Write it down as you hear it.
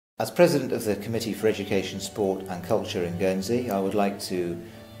As President of the Committee for Education, Sport and Culture in Guernsey, I would like to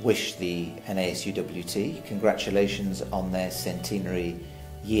wish the NASUWT congratulations on their centenary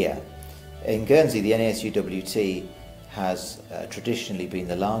year. In Guernsey, the NASUWT has traditionally been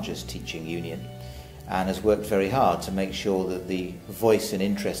the largest teaching union and has worked very hard to make sure that the voice and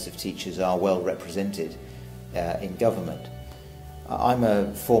interests of teachers are well represented in government. I'm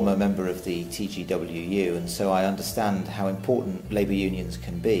a former member of the TGWU, and so I understand how important labour unions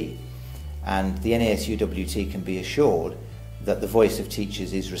can be, and the NASUWT can be assured that the voice of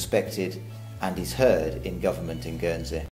teachers is respected and is heard in government in Guernsey.